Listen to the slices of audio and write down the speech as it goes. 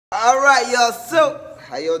All right, y'all. So,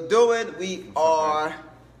 how y'all doing? We are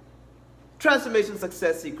Transformation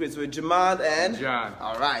Success Secrets with Jamad and John.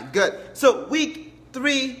 All right, good. So, week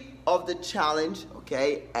 3 of the challenge,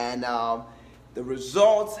 okay? And the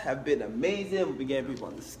results have been amazing. We've been getting people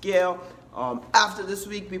on the scale. After this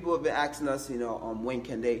week, people have been asking us, when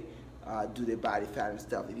can they do their body fat and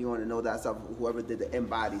stuff. If you want to know that stuff, whoever did the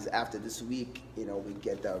embodies after this week, we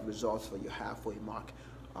get the results for your halfway mark.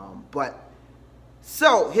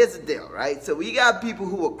 So here's the deal, right? So we got people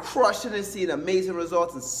who are crushing and seeing amazing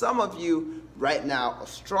results, and some of you right now are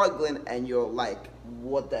struggling and you're like,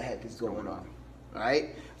 what the heck is going on,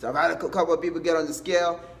 right? So I've had a couple of people get on the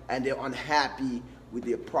scale and they're unhappy with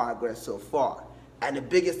their progress so far. And the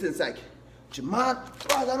biggest thing is like, Jamad,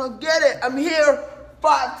 I don't get it. I'm here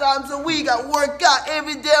 5 times a week. I work out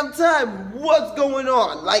every damn time. What's going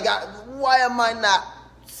on? Like, why am I not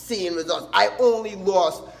seeing results? I only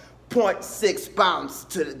lost 0.6 pounds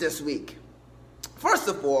this week. First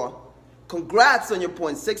of all, congrats on your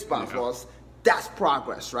 0.6 pounds loss. That's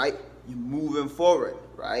progress, right? You're moving forward,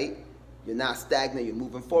 right? You're not stagnant, you're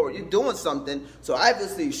moving forward. You're doing something. So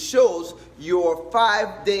obviously it shows your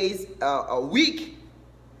 5 days a week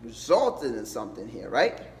resulted in something here,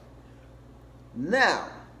 right? Now,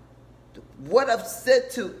 what I've said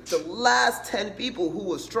to the last 10 people who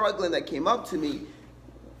were struggling that came up to me,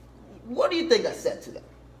 what do you think I said to them?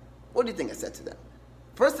 What do you think I said to them?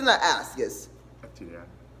 First thing I ask is, FTDI.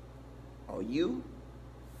 Are you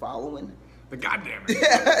following the goddamn the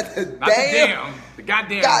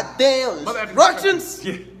goddamn instructions?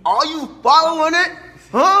 Yeah. Are you following it?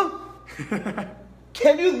 Huh?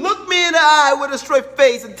 Can you look me in the eye with a straight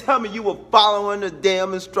face and tell me you were following the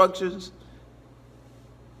damn instructions?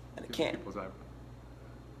 And I can't.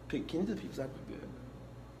 Can you do the people's eye?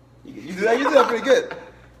 You do that? You do that pretty good.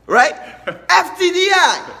 Right?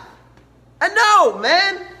 FTDI. I know,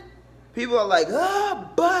 man. People are like,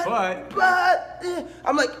 but.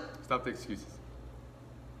 I'm like, stop the excuses.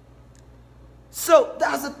 So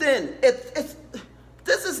that's the thing.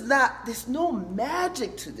 There's no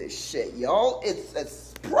magic to this shit, y'all.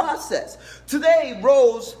 It's process. Today,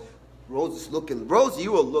 Rose,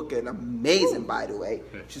 you are looking amazing, by the way.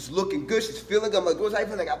 She's looking good. She's feeling good. I'm like, Rose, I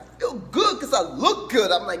feel like I feel good because I look good.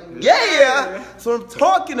 I'm like, yeah. So I'm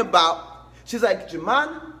talking about. She's like,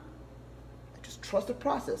 Jamad, I just trust the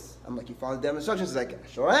process. I'm like, you follow the damn instructions? She's like, I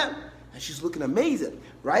sure am. And she's looking amazing,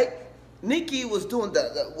 right? Nikki was doing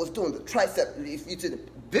the tricep. If you see the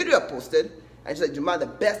video I posted, and she's like, Jamad, the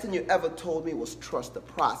best thing you ever told me was trust the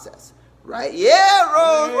process. Right? Yeah,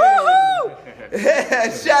 Rose. Woo-hoo!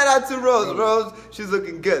 Shout out to Rose. Rose, she's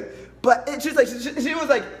looking good. But she's like, she was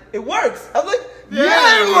like, it works. I was like,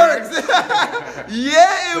 yeah, it works.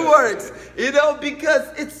 Yeah, it works. Because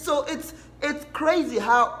it's crazy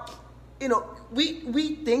how,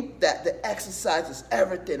 we think that the exercise is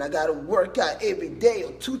everything. I gotta work out every day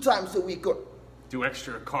or 2 times a week or do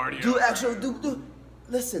extra cardio. Do.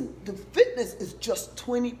 Listen, the fitness is just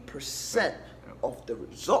 20% of the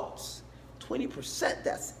results. 20%,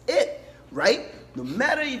 that's it, right? No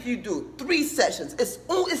matter if you do 3 sessions, it's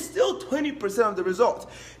still 20% of the results.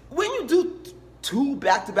 When you do 2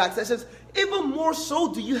 back-to-back sessions, even more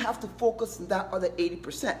so do you have to focus on that other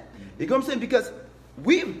 80%. You know what I'm saying? Because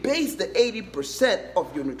we base the 80%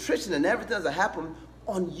 of your nutrition and everything that happens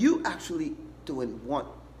on you actually doing 1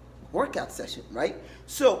 workout session, right?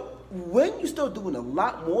 So when you start doing a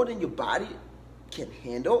lot more than your body can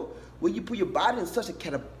handle, when you put your body in such a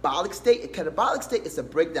catabolic state is a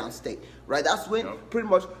breakdown state, right? That's when pretty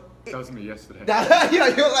much. That was me yesterday.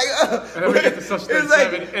 You're like, and then we get to such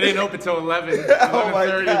 37. It ain't open till 11.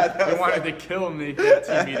 11:30. They wanted to kill me at the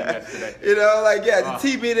team meeting yesterday. The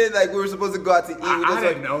team meeting, we were supposed to go out to eat. I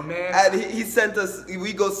didn't know, man. And he sent us.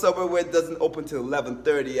 We go somewhere where it doesn't open till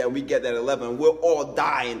 11:30, and we get there at 11. And we're all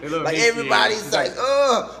dying. Like everybody's like,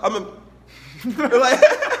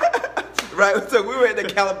 right, so we were in the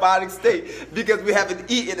catabolic state because we haven't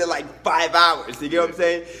eaten in like 5 hours. You get what I'm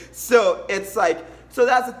saying? So it's like. So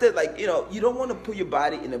that's the thing, you don't want to put your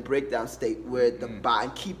body in a breakdown state where the body,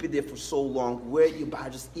 keep it there for so long, where your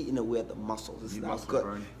body just eating away the muscles. It's not good,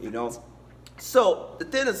 burn. So the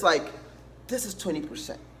thing is this is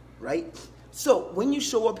 20%, right? So when you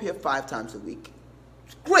show up here 5 times a week,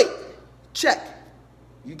 great, check,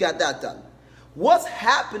 you got that done. What's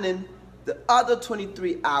happening the other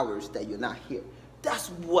 23 hours that you're not here? That's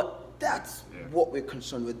what we're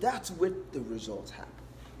concerned with. That's where the results happen,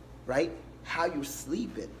 right? How you're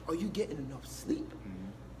sleeping. Are you getting enough sleep?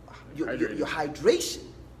 Your hydration,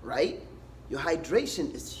 right? Your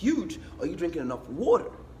hydration is huge. Are you drinking enough water?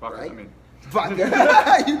 Vodka, right?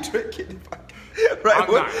 Vodka. You drinking vodka. Right?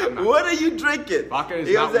 I'm not. What are you drinking? Vodka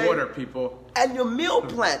is not water, people. And your meal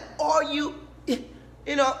plan. Are you, again,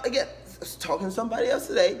 I was talking to somebody else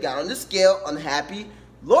today, got on the scale, unhappy,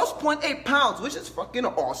 lost 0.8 pounds, which is fucking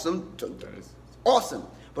awesome. That is awesome.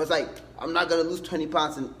 But it's like, I'm not going to lose 20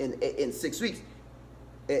 pounds in 6 weeks.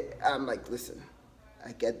 I'm like, listen,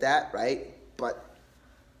 I get that, right? But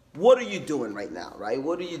what are you doing right now, right?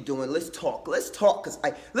 What are you doing? Let's talk. Because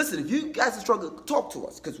listen, if you guys are struggling, talk to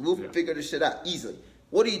us, because we'll figure this shit out easily.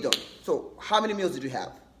 What are you doing? So how many meals did you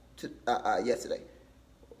have yesterday?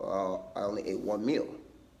 I only ate one meal.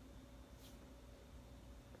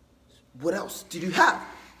 What else did you have?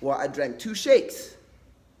 Well, I drank 2 shakes.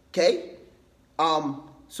 Okay?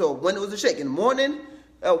 So when it was a shake in the morning,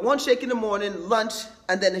 1 shake in the morning, lunch,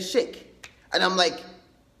 and then a shake. And I'm like,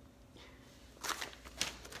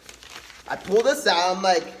 I pull this out, I'm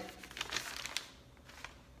like,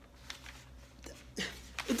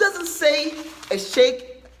 it doesn't say a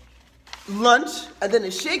shake, lunch, and then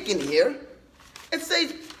a shake in here. It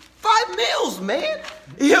says 5 meals, man.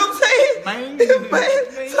 You know what I'm saying?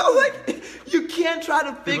 Man. So like, you can't try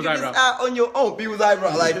to figure this out on your own. People's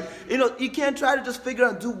eyebrow. Like, you can't try to just figure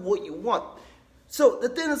out and do what you want. So the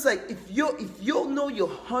thing is, like, if you know you're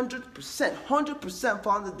 100%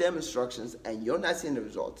 following the damn instructions and you're not seeing the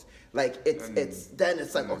results, like then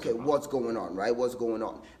it's like, okay, what's going on, right? What's going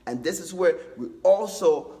on? And this is where we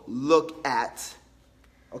also look at,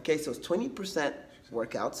 okay, so it's 20%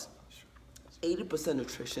 workouts, 80%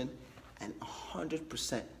 nutrition, and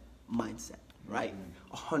 100% mindset, right?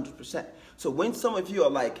 100%. So when some of you are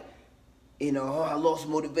like, I lost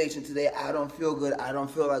motivation today, I don't feel good, I don't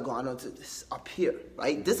feel like going on to this up here,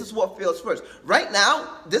 right? This is what fails first. Right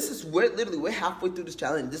now, this is where literally we're halfway through this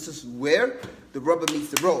challenge. This is where the rubber meets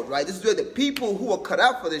the road, right? This is where the people who are cut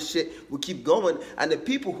out for this shit will keep going, and the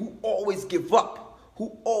people who always give up,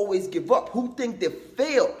 who think they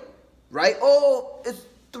failed, right? Oh, it's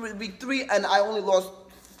week 3 and I only lost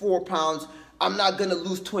 4 pounds. I'm not gonna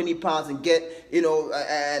lose 20 pounds and get, and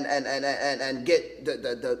get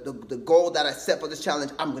the goal that I set for this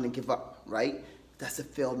challenge. I'm gonna give up, right? That's a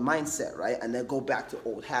failed mindset, right? And then go back to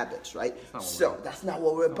old habits, right? So that's not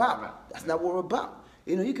what we're about. That's not what we're about.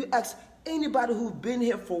 You could ask anybody who's been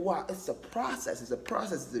here for a while. It's a process. It's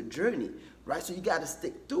a journey, right? So you gotta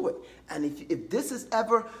stick through it. And if this is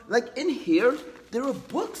ever, like in here, there are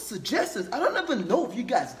book suggestions. I don't even know if you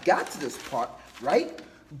guys got to this part, right?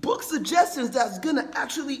 Book suggestions that's gonna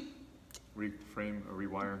actually reframe or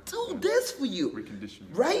rewire. Do this for you. Recondition.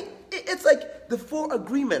 Right? It's like the 4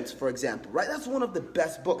 Agreements, for example, right? That's one of the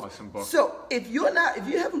best books. Awesome book. So if you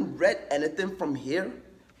haven't read anything from here,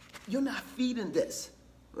 you're not feeding this,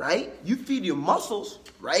 right? You feed your muscles,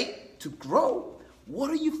 right? To grow. What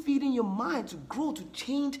are you feeding your mind to grow, to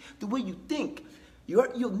change the way you think?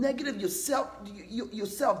 Your negative, your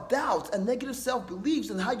self-doubts and negative self-beliefs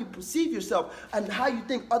and how you perceive yourself and how you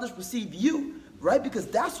think others perceive you, right? Because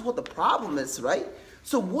that's what the problem is, right?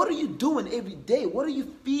 So what are you doing every day? What are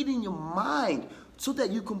you feeding your mind so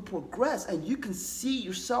that you can progress and you can see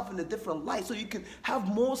yourself in a different light, so you can have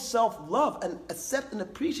more self-love and accept and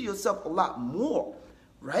appreciate yourself a lot more,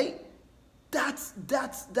 right? That's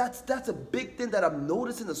a big thing that I'm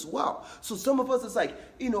noticing as well. So some of us is like,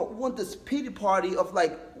 want this pity party of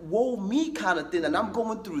like, woe me kind of thing, and I'm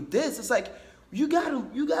going through this. It's like, you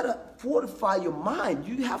gotta fortify your mind.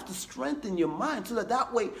 You have to strengthen your mind so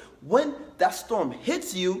that way, when that storm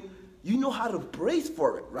hits you, you know how to brace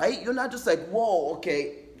for it, right? You're not just like, whoa,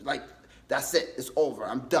 okay, like, that's it, it's over,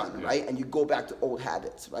 I'm done, right? And you go back to old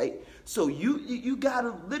habits, right? So you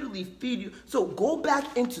gotta literally feed you. So go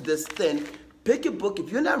back into this thing, pick a book. If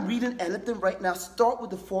you're not reading anything right now, start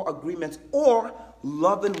with the 4 Agreements or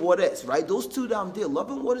Loving What Is, right? Those 2 down there.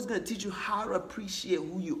 Loving What Is gonna teach you how to appreciate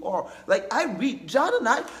who you are. Like I read, John and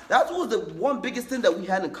I, that was the one biggest thing that we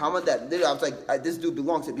had in common, that literally I was like, this dude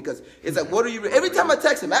belongs here, because it's like, what are you reading? Every time I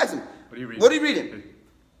text him, I ask him, what are you reading?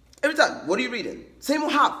 Every time, what are you reading? Same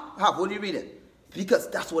with Hop, what are you reading? Because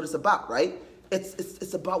that's what it's about, right?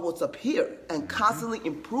 It's about what's up here and constantly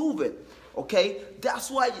improving, okay?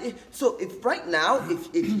 That's why, so if right now, if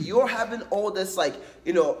you're having all this like,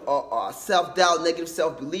 self-doubt, negative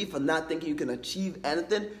self-belief, and not thinking you can achieve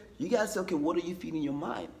anything, you gotta say, okay, what are you feeding your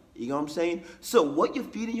mind? You know what I'm saying? So what you're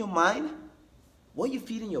feeding your mind, what you're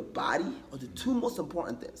feeding your body are the 2 most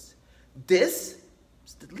important things. This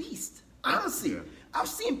is the least, honestly. Yeah. I've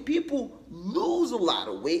seen people lose a lot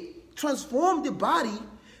of weight, transform their body,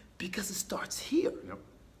 because it starts here. Yep.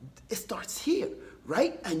 It starts here,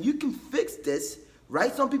 right? And you can fix this,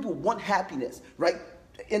 right? Some people want happiness, right?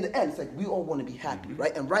 In the end, it's like we all want to be happy,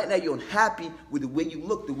 right? And right now you're unhappy with the way you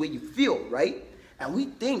look, the way you feel, right? And we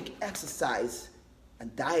think exercise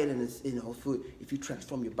and diet and food, if you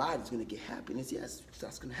transform your body, it's going to get happiness. Yes,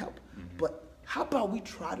 that's going to help. But how about we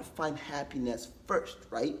try to find happiness first,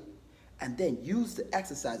 right? And then use the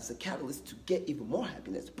exercise as a catalyst to get even more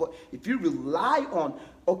happiness. But if you rely on,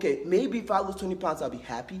 okay, maybe if I lose 20 pounds, I'll be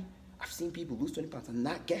happy. I've seen people lose 20 pounds and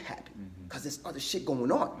not get happy because there's other shit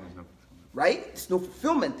going on, right? There's no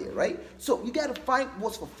fulfillment there, right? So you got to find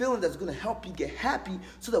what's fulfilling that's going to help you get happy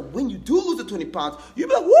so that when you do lose the 20 pounds, you'll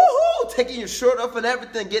be like, woohoo, taking your shirt off and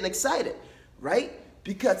everything, getting excited, right?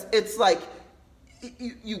 Because it's like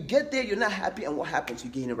you get there, you're not happy, and what happens?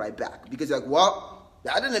 You gain it right back because you're like, well,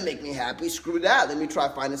 that didn't make me happy. Screw that. Let me try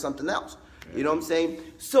finding something else. You know what I'm saying?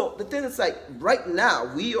 So the thing is, like, right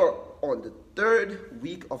now, we are on the 3rd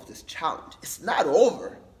week of this challenge. It's not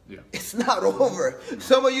over. Yeah. It's not over.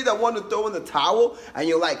 Some of you that want to throw in the towel, and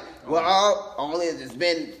you're like, well, it's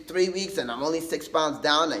been 3 weeks, and I'm only 6 pounds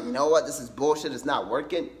down, and you know what? This is bullshit. It's not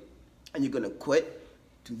working. And you're going to quit.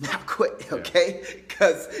 Do not quit, okay?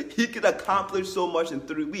 Because you can accomplish so much in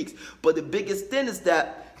 3 weeks. But the biggest thing is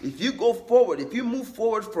that if you go forward, if you move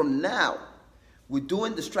forward from now, we're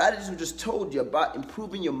doing the strategies we just told you about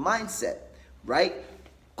improving your mindset, right?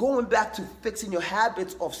 Going back to fixing your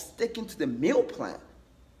habits of sticking to the meal plan.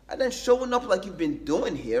 And then showing up like you've been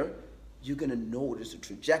doing here, you're going to notice the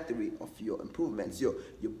trajectory of your improvements, your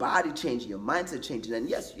body changing, your mindset changing. And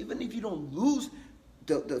yes, even if you don't lose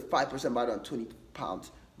the 5% body on 20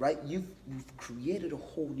 pounds, right? You've created a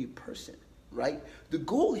whole new person, right? The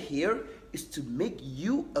goal here is to make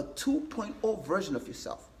you a 2.0 version of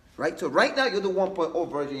yourself, right? So right now you're the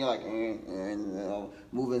 1.0 version. You're like,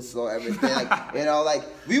 moving slow, everything. Like, like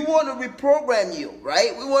we want to reprogram you,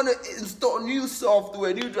 right? We want to install new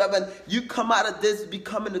software, new drive, and you come out of this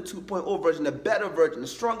becoming the 2.0 version, a better version, a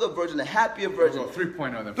stronger version, a happier version.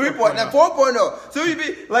 3.0 then 3.0 then 4.0. So you'd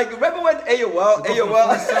be like, remember when AOL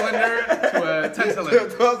 4-cylinder to a 10-cylinder.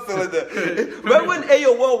 12-cylinder. Remember when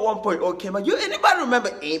AOL 1.0 came out? Anybody remember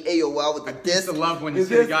AOL with the disc? I used to love when you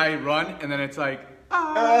see the guy run, and then it's like,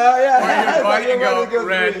 yeah. Or your button go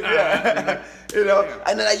red. Yeah.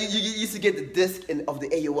 And then you used to get the disc of the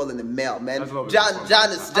AOL in the mail, man. John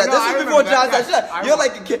is this is before John said, you're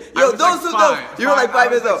like a kid. Yo, those who know, you were like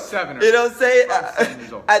 5 years old. You know what I'm saying?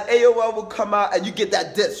 And AOL will come out and you get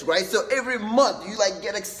that disc, right? So every month you like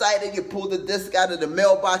get excited, you pull the disc out of the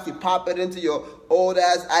mailbox, you pop it into your old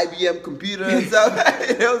ass IBM computer and stuff.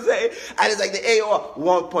 You know what I'm saying? And it's like the AOL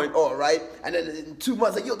 1.0, right? And then in 2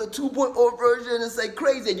 months, like, yo, the 2.0 version is like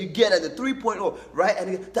crazy. And you get it, the 3.0, right?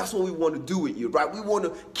 And that's what we want to do with you, right? We want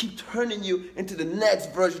to keep turning you into the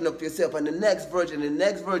next version of yourself and the next version and the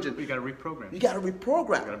next version. But you got to reprogram. You got to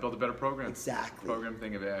reprogram. You got to build a better program. Exactly. Program,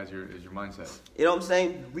 think of it as your mindset. You know what I'm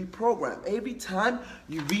saying? Reprogram. Every time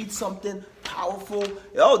you read something powerful,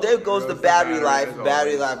 oh, there goes the battery life,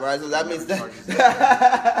 right? So that means that.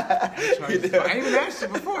 I didn't even ask you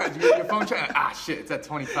before. Your phone charged. Shit, it's at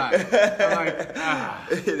 25. I'm like,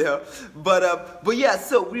 But yeah,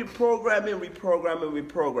 so reprogramming.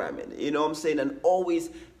 You know what I'm saying? And always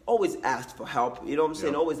ask for help. You know what I'm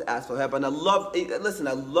saying? Always ask for help. And I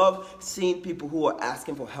love seeing people who are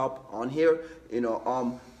asking for help on here.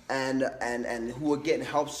 And who are getting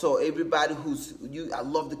help. So everybody I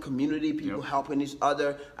love the community, people helping each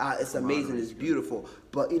other. It's amazing, it's beautiful.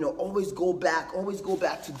 But always go back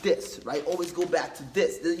to this, right? Always go back to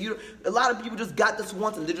this. A lot of people just got this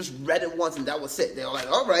once and they just read it once and that was it. They were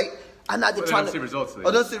like, all right. And now they're trying to see results.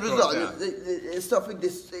 Don't see results. Stuff like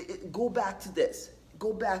this. Go back to this.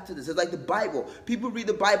 Go back to this. It's like the Bible. People read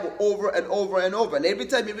the Bible over and over and over. And every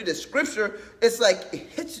time you read the scripture, it's like it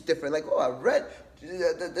hits you different. Like, oh, I read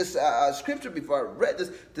this scripture before. I read this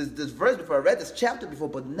verse before. I read this chapter before.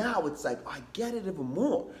 But now it's like, I get it even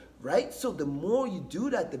more. Right? So the more you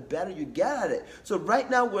do that, the better you get at it. So right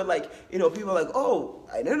now we're like, people are like, oh,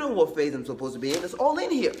 I don't know what phase I'm supposed to be in. It's all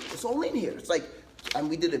in here. It's all in here. It's like, and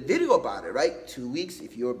we did a video about it, right? 2 weeks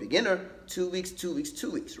if you're a beginner, 2 weeks, 2 weeks,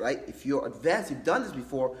 2 weeks, right? If you're advanced, you've done this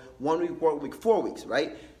before, 1 week, 1 week, 4 weeks,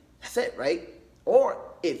 right? That's it, right? Or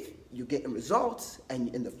if you're getting results and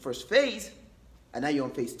you're in the first phase, and now you're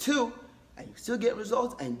on phase 2, and you still get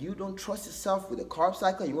results, and you don't trust yourself with a carb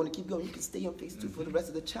cycle, and you want to keep going, you can stay on phase 2 for the rest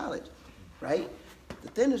of the challenge, right? The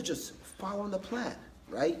thing is just following the plan,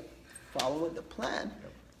 right? Following the plan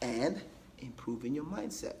and improving your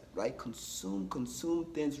mindset, right? Consume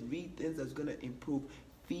things, read things that's going to improve,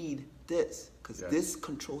 feed this, because this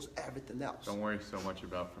controls everything else. Don't worry so much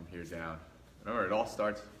about from here down. Remember, it all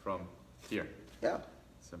starts from here. Yeah.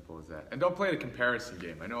 Simple as that. And don't play the comparison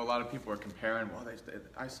game. I know a lot of people are comparing, well,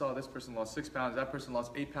 I saw this person lost 6 pounds, that person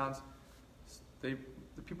lost 8 pounds.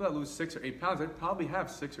 the people that lose 6 or 8 pounds, they probably have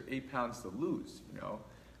 6 or 8 pounds to lose, you know.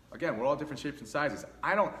 Again, we're all different shapes and sizes.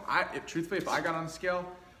 Truthfully, if I got on the scale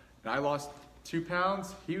and I lost 2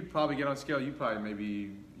 pounds, he would probably get on scale.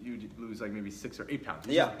 You'd lose like maybe 6 or 8 pounds.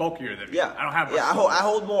 He's bulkier than me. Yeah. I don't have much. Yeah, I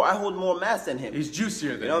hold more mass than him. He's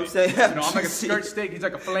juicier than me. You know what I'm saying? You know, I'm like a skirt steak. He's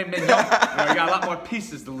like a filet mignon. You know, he got a lot more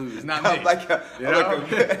pieces to lose, not me. I'm like a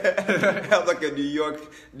New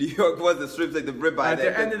York, what's the strips like the ribeye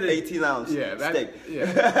there? 18-ounce steak.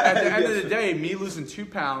 At the end of the day, me losing 2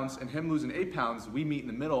 pounds and him losing 8 pounds, we meet in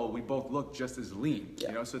the middle. We both look just as lean. Yeah.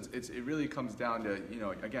 You know, so it really comes down to, you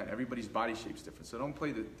know, again, everybody's body shape's different. So don't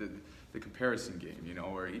play the comparison game, you know,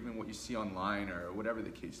 or even what you see online or whatever the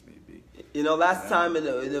case may be. You know, last time in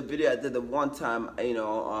the video I did, the one time, you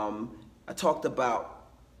know, I talked about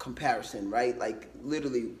comparison, right? Like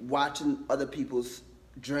literally watching other people's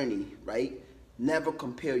journey, right? Never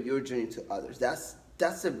compare your journey to others.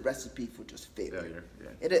 That's a recipe for just failure. Yeah.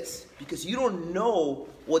 It is, because you don't know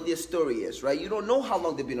what their story is, right? You don't know how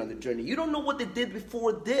long they've been on the journey. You don't know what they did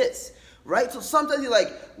before this. Right, so sometimes you're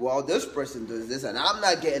like, well, this person does this, and I'm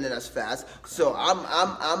not getting it as fast, so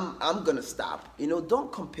I'm gonna stop. You know,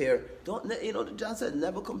 don't compare. Don't, you know, John said,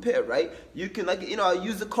 never compare. Right? You can, like, you know, I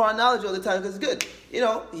use the car analogy all the time because it's good. You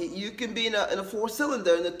know, you can be in a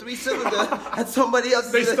 4-cylinder, in a 3-cylinder, and somebody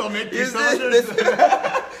else. They still make 3-cylinders.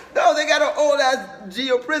 No, they got an old ass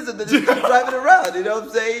Geo Prison that just driving around. You know what I'm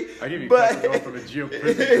saying? I give you credit going from a Geo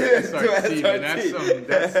Prison to SRT, man.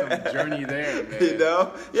 That's some journey there, man. You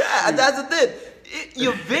know? Yeah, and that's the thing.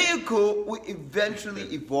 Your vehicle will eventually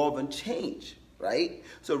evolve and change, right?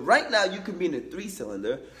 So right now you can be in a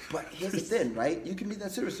 3-cylinder, but here's the thing, right? You can be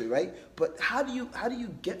that seriously, right? But how do you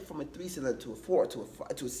get from a 3-cylinder to a 4 to a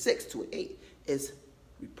 5 to a 6 to an 8? Is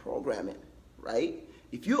reprogramming, right?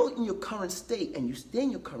 If you're in your current state and you stay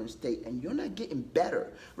in your current state and you're not getting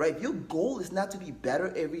better, right? If your goal is not to be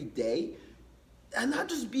better every day, and not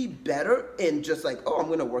just be better and just like, oh, I'm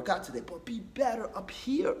gonna work out today, but be better up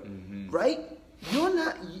here, right? You're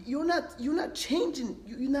not changing.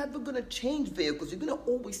 You're never gonna change vehicles. You're gonna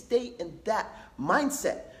always stay in that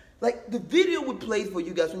mindset. Like the video we played for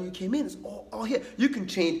you guys when you came in is all here. You can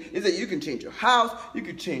change. Is that you can change your house, you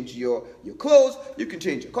can change your clothes, you can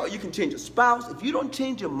change your car, you can change your spouse. If you don't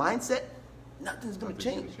change your mindset, nothing's gonna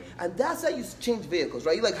change. And that's how you change vehicles,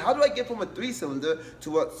 right? You're like, how do I get from a 3-cylinder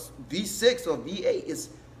to a V6 or V8? Is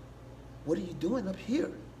what are you doing up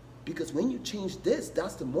here? Because when you change this,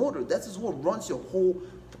 that's the motor. That is what runs your whole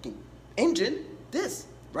fucking engine. This,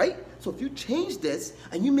 right? So if you change this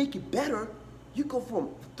and you make it better, you go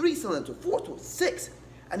from 3-cylinder to 4 to 6,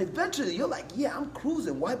 and eventually you're like, yeah, I'm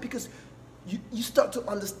cruising. Why? Because you start to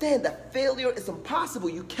understand that failure is impossible.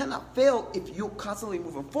 You cannot fail if you're constantly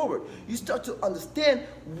moving forward. You start to understand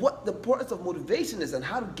what the importance of motivation is and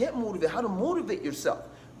how to get motivated, how to motivate yourself,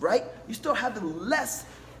 right? You start having less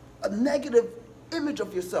a negative image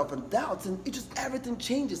of yourself and doubts, and everything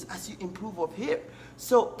changes as you improve up here.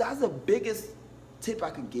 So that's the biggest tip I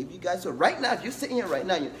can give you guys. So right now, if you're sitting here right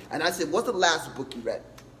now, and I said, what's the last book you read?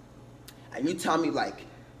 And you tell me like,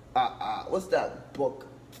 what's that book?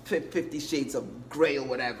 50 Shades of Grey or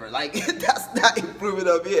whatever. Like, that's not improving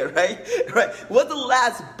up here, right? Right? What's the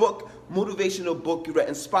last book, motivational book you read,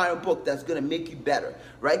 inspiring book that's gonna make you better,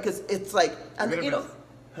 right? Because it's like, and you know,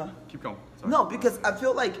 keep going. Sorry. No, because I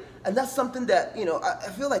feel like, and that's something that, you know, I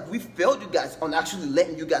feel like we failed you guys on actually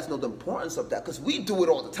letting you guys know the importance of that, because we do it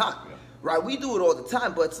all the time, right? We do it all the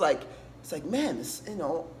time, but it's like, man, it's, you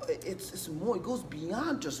know, it's more, it goes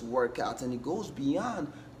beyond just workouts, and it goes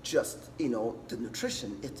beyond just, you know, the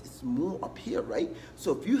nutrition. It's more up here, right?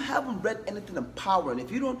 So if you haven't read anything empowering, if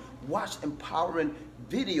you don't watch empowering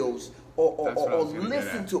videos or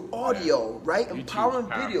listen to audio, right? YouTube, empowering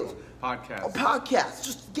videos. Podcasts.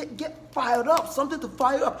 Just get fired up. Something to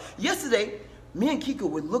fire up. Yesterday, me and Kiko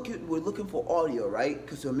were looking for audio, right?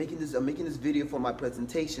 Because I'm making this video for my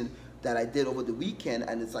presentation that I did over the weekend,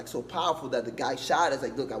 and it's like so powerful that the guy shot us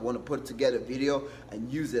like, look, I want to put together a video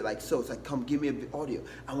and use it like so. It's like, come give me an audio.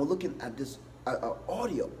 And we're looking at this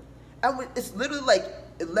audio, and it's literally like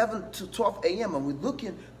 11 to 12 a.m. and we're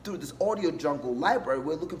looking through this audio jungle library.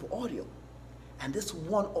 We're looking for audio, and this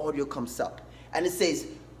one audio comes up, and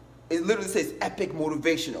it literally says epic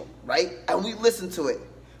motivational, right? And we listen to it.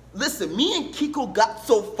 Listen, me and Kiko got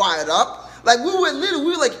so fired up. Like, we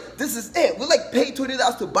were like, this is it. We like paid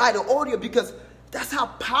 $20 to buy the audio, because that's how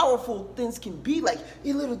powerful things can be. Like,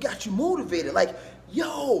 it literally got you motivated. Like,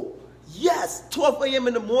 yo, yes, 12 a.m.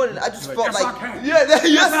 in the morning, I just felt like,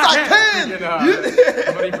 yes, I can.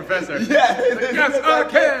 Somebody professor. Yeah. Yes, I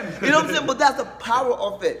can. You know what I'm saying? But that's the power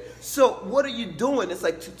of it. So what are you doing? It's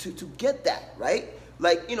like to get that, right?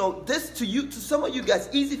 like, you know, this to some of you guys,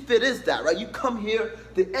 easy fit is that, right? You come here,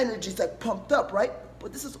 the energy's like pumped up, right?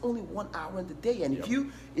 But this is only 1 hour in the day. And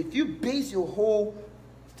if you base your whole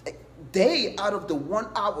day out of the 1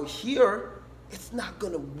 hour here, it's not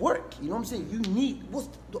gonna work. You know what I'm saying? You need, what's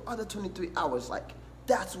the other 23 hours like?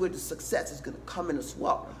 That's where the success is gonna come in as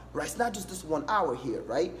well, right? It's not just this 1 hour here,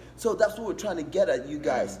 right? So that's what we're trying to get at, you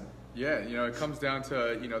guys. Yeah, you know, it comes down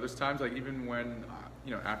to, you know, there's times like even when,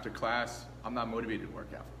 you know, after class, I'm not motivated to work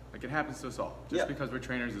out. Like, it happens to us all. Just because we're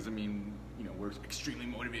trainers doesn't mean, you know, we're extremely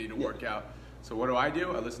motivated to work out. So what do?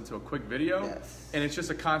 I listen to a quick video, and it's just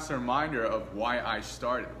a constant reminder of why I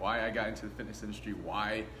started, why I got into the fitness industry,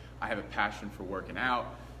 why I have a passion for working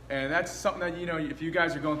out. And that's something that, you know, if you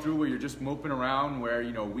guys are going through where you're just moping around, where,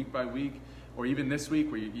 you know, week by week, or even this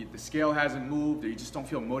week where the scale hasn't moved, or you just don't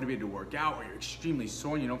feel motivated to work out, or you're extremely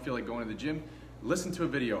sore and you don't feel like going to the gym, listen to a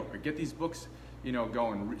video or get these books, you know,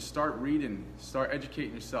 going. Start reading, start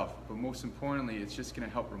educating yourself. But most importantly, it's just going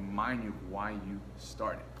to help remind you of why you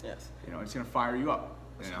started. Yes. You know, it's going to fire you up.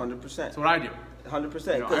 100%. That's what I do.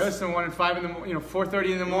 100%. You know, I listen to 1 and 5 in the you know,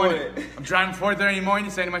 4:30 in the morning. I'm driving 4:30 in the morning,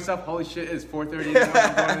 saying to myself, "Holy shit, it's 4:30 in the morning.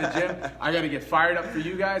 I'm going to the gym. I got to get fired up for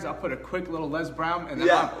you guys. I'll put a quick little Les Brown, and then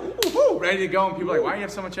I'm ready to go." And people are like, "Why do you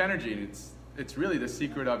have so much energy?" And it's really the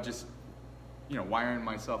secret of just, you know, wiring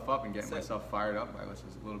myself up and getting myself fired up by a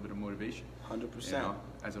little bit of motivation. 100%. You know,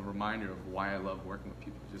 as a reminder of why I love working with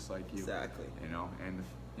people just like you. Exactly. You know, and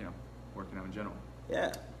you know, working out in general.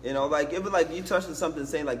 Yeah, you know, like even like you touched on something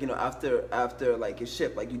saying like, you know, after like a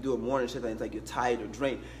shift, like you do a morning shift and it's like you're tired or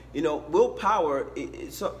drained. You know, willpower.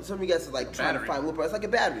 So some of you guys are like trying to find willpower. It's like a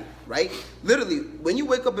battery, right? Literally, when you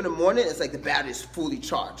wake up in the morning, it's like the battery is fully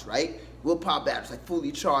charged, right? Willpower battery is like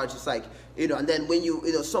fully charged. It's like, you know, and then when you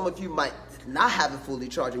know, some of you might not have it fully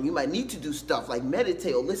charged, and you might need to do stuff like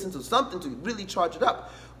meditate or listen to something to really charge it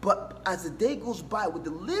up. But as the day goes by, with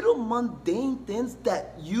the little mundane things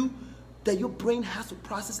that your brain has to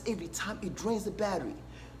process every time, it drains the battery.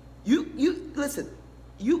 You listen,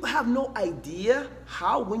 you have no idea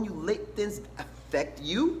how, when you let things affect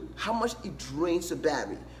you, how much it drains the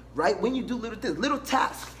battery, right? When you do little things, little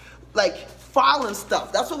tasks, like filing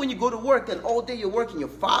stuff. That's why when you go to work and all day you're working, you're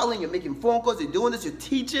filing, you're making phone calls, you're doing this, you're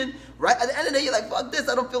teaching, right? At the end of the day, you're like, fuck this,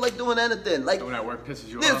 I don't feel like doing anything. Like, so when that work pisses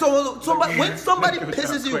you off. So when somebody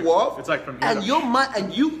pisses you off, it's like from here and your mind,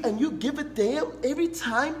 and you give a damn, every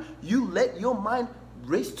time you let your mind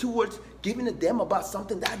race towards giving a damn about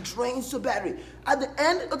something, that drains your battery. At the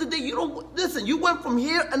end of the day, you don't, listen, you went from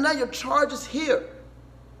here and now your charge is here.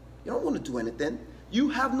 You don't want to do anything. You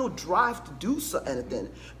have no drive to do anything,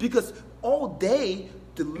 because all day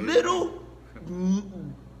the little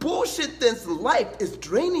bullshit things in life is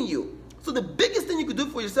draining you. So the biggest thing you can do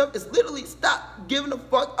for yourself is literally stop giving a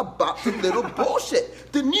fuck about the little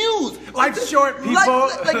bullshit. The news. Life's short, people.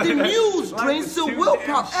 Like the news drains your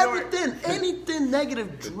willpower. Everything, anything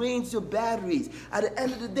negative drains your batteries. At the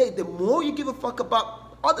end of the day, the more you give a fuck about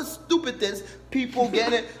other stupid things, people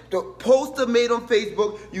getting the poster made on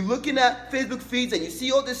Facebook, you looking at Facebook feeds and you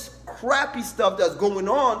see all this crappy stuff that's going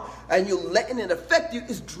on and you're letting it affect you,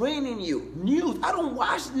 it's draining you. News, I don't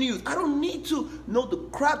watch news. I don't need to know the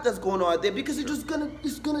crap that's going on out there, because it's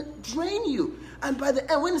gonna drain you. And by the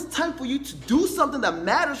end, when it's time for you to do something that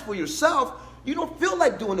matters for yourself, you don't feel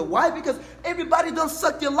like doing it. Why? Because everybody done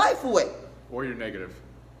sucked your life away. Or you're negative.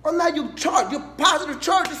 Or now your positive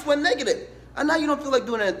charge just went negative. And now you don't feel like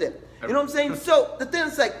doing anything. You know what I'm saying? So the thing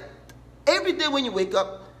is, like, every day when you wake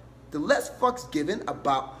up, the less fucks given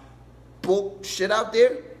about bullshit out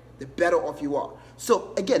there, the better off you are.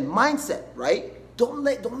 So again, mindset, right? Don't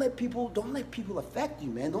let people affect you,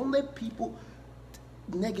 man. Don't let people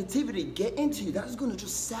negativity get into you. That's gonna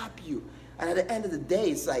just sap you. And at the end of the day,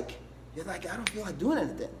 it's like, you're like, I don't feel like doing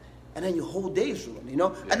anything. And then your whole day is ruined, you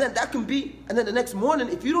know? Yeah. And then that can be, and then the next morning,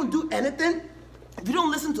 if you don't do anything, if you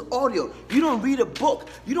don't listen to audio, you don't read a book,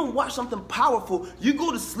 you don't watch something powerful, you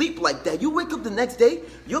go to sleep like that, you wake up the next day,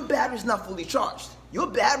 your battery's not fully charged. Your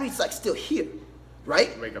battery's like still here,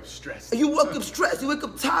 right? You wake up stressed. You wake up stressed, you wake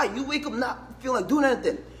up tired, you wake up not feeling like doing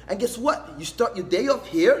anything. And guess what? You start your day off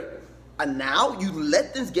here, and now you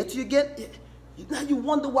let things get to you again. Now you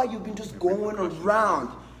wonder why you've been just going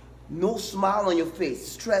around. No smile on your face,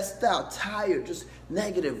 stressed out, tired, just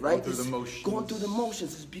negative, right? Going through the motions. Going through the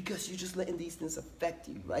motions is because you're just letting these things affect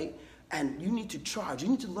you, right? And you need to charge. You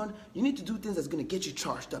need to learn. You need to do things that's going to get you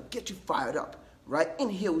charged up, get you fired up, right? In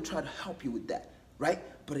here, we try to help you with that, right?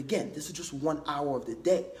 But again, this is just 1 hour of the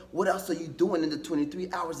day. What else are you doing in the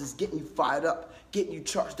 23 hours is getting you fired up, getting you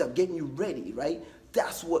charged up, getting you ready, right?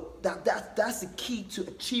 that's the key to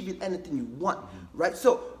achieving anything you want, right?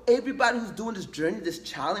 So everybody who's doing this journey, this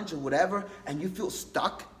challenge or whatever, and you feel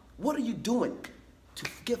stuck, what are you doing to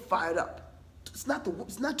get fired up? It's not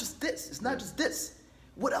just this. It's not just this.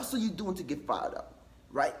 What else are you doing to get fired up,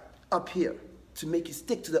 right? Up here, to make you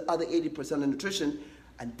stick to the other 80% of nutrition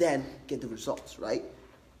and then get the results, right?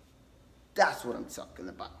 That's what I'm talking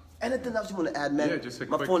about. Anything else you want to add, man? Yeah, just a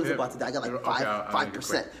My quick phone is tip. about to die. I got like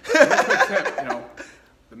 5%. Quick tip,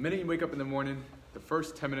 the minute you wake up in the morning, the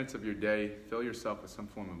first 10 minutes of your day, fill yourself with some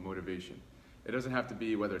form of motivation. It doesn't have to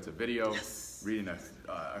be whether it's a video, reading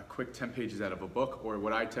a quick 10 pages out of a book, or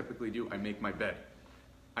what I typically do, I make my bed.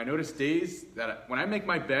 I notice days that when I make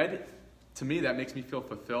my bed, to me, that makes me feel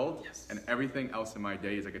fulfilled, and everything else in my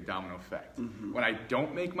day is like a domino effect. When I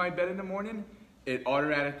don't make my bed in the morning, it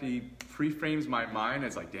automatically pre-frames my mind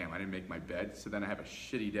as like, damn, I didn't make my bed, so then I have a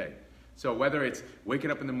shitty day. So whether it's waking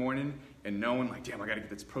up in the morning and knowing like, damn, I gotta get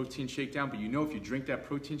this protein shake down, but you know if you drink that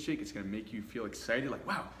protein shake, it's gonna make you feel excited, like,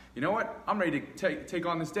 wow, you know what? I'm ready to take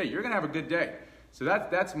on this day. You're gonna have a good day. So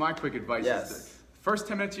that's my quick advice. Is first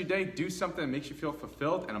 10 minutes of your day, do something that makes you feel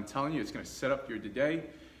fulfilled, and I'm telling you, it's gonna set up your day,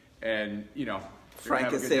 and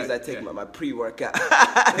Frank says I take my pre-workout.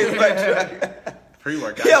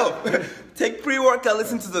 Pre-workout. Yo, take pre-workout,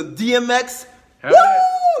 listen to the DMX. Woo!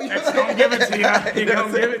 X gonna give it to you. He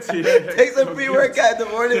gonna give it to you. Take some pre-workout in the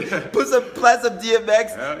morning, plant some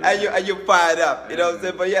DMX, and you're fired up. You know what I'm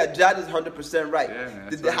saying? But yeah, John is 100% right.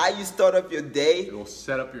 Yeah, how you start off your day, it will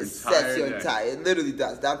set up your entire day. It literally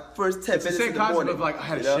does. That first 10 minutes in the morning. It's the same concept of like, I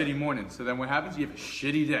had a shitty morning. So then what happens? You have a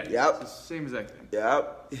shitty day. Yep. It's the same exact thing.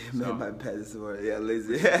 Yep. Man, my bed this morning. Yeah,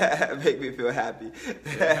 lazy. Make me feel happy.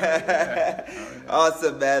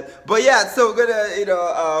 Awesome, man. But yeah, so we're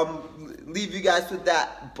gonna, leave you guys with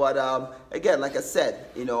that. But again, like I said,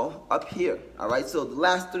 up here, all right? So the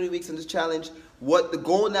last 3 weeks in this challenge, what the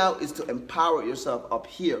goal now is to empower yourself up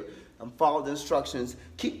here and follow the instructions.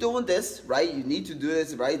 Keep doing this, right? You need to do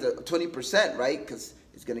this, right? The 20%, right? Because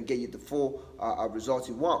it's going to get you the full results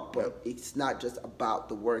you want. But it's not just about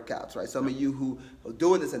the workouts, right? Some of you who are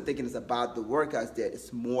doing this and thinking it's about the workouts,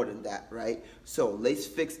 it's more than that, right? So let's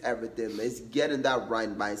fix everything. Let's get in that right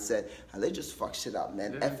mindset. And let's just fuck shit up,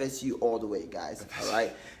 man. FSU all the way, guys. All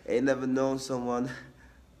right? Ain't never known someone...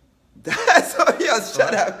 So, yo,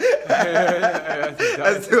 shut up.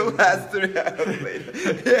 Until last 3 hours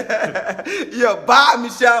later. Yo, bye,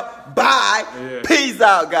 Michelle. Bye. Peace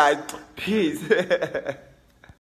out, guys. Peace.